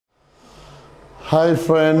Hi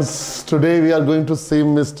friends, today we are going to see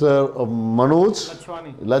Mr. Manoj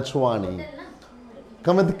Lachwani.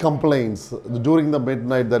 Come with complaints. During the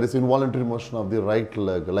midnight there is involuntary motion of the right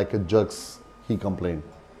leg like a jerks, he complained.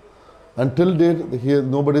 Until date,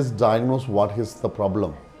 nobody is diagnosed what is the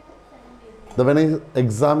problem. When I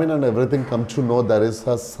examine and everything come to know there is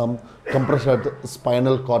some compressed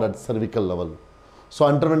spinal cord at cervical level. So I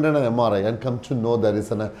underwent an MRI and come to know there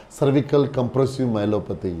is a cervical compressive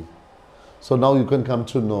myelopathy. So now you can come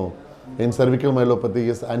to know in cervical myelopathy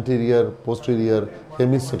is anterior, posterior,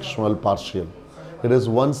 hemisexual partial. It is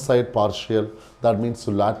one side partial, that means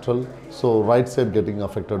lateral, so right side getting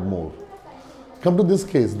affected more. Come to this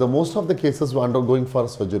case, the most of the cases were undergoing for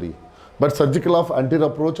surgery. But surgical of anterior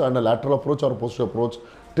approach and a lateral approach or posterior approach,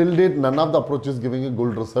 till date none of the approaches giving a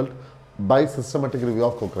good result by systematic review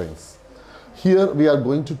of Cochrane's. Here we are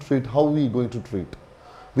going to treat, how we are going to treat?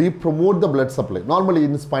 We promote the blood supply. Normally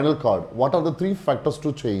in spinal cord, what are the three factors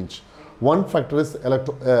to change? One factor is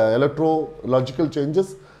electrological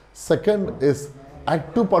changes. Second is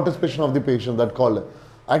active participation of the patient, that called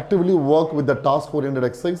actively work with the task-oriented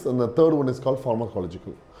exercise. And the third one is called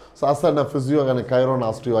pharmacological. So as a physio and a chiro and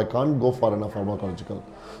osteo, I can't go for a pharmacological.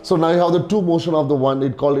 So now you have the two motion of the one,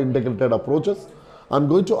 it called integrated approaches. I'm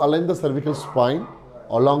going to align the cervical spine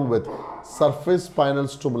along with surface spinal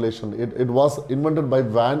stimulation. It was invented by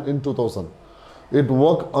Van in 2000. It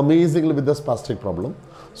worked amazingly with the spastic problem.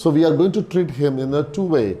 So we are going to treat him in a two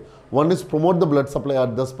way. One is promote the blood supply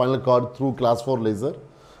at the spinal cord through class 4 laser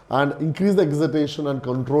and increase the excitation and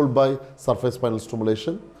control by surface spinal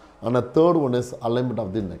stimulation. And a third one is alignment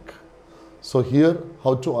of the neck. So here,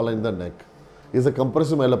 how to align the neck? Is a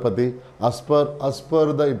compressive myelopathy as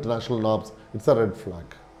per the international norms, it's a red flag.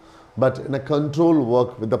 But in a control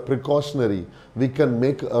work with the precautionary, we can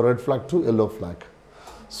make a red flag to yellow flag.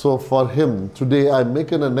 So for him, today I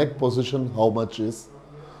make in a neck position how much is.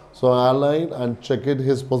 So I align and check it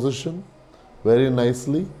his position very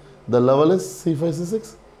nicely. The level is C5,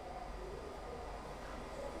 C6?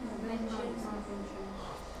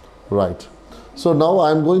 Right. So now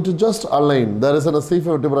I am going to just align. There is a C5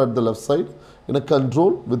 vertebra at the left side in a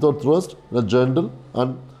control without thrust, in a gentle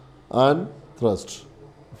and thrust.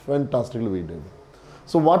 Fantastically we did.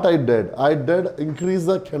 So what I did increase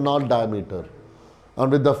the canal diameter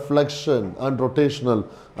and with the flexion and rotational,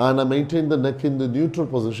 and I maintain the neck in the neutral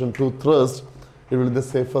position to thrust, it will be the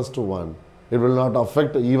safest one. It will not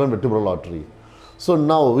affect even vertebral artery. So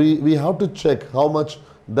now we have to check how much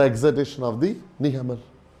the excitation of the knee hammer.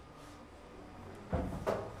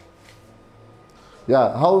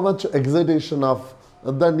 Yeah, how much excitation of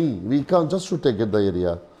the knee. We can just to take it the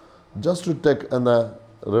area, just to take and the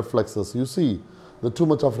reflexes. You see, the too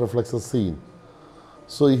much of reflexes seen.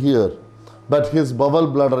 So here, but his bowel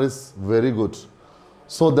bladder is very good.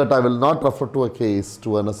 So that I will not refer to a case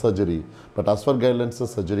to a surgery. But as per guidelines,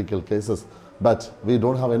 surgical cases. But we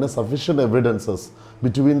don't have any sufficient evidences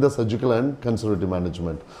between the surgical and conservative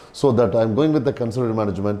management. So that I am going with the conservative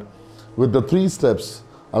management with the 3 steps: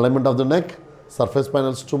 alignment of the neck, surface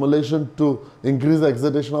spinal stimulation to increase the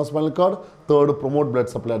excitation of spinal cord. Third, promote blood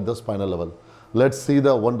supply at the spinal level. Let's see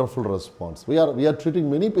the wonderful response. We are treating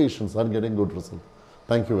many patients and getting good result.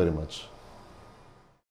 Thank you very much.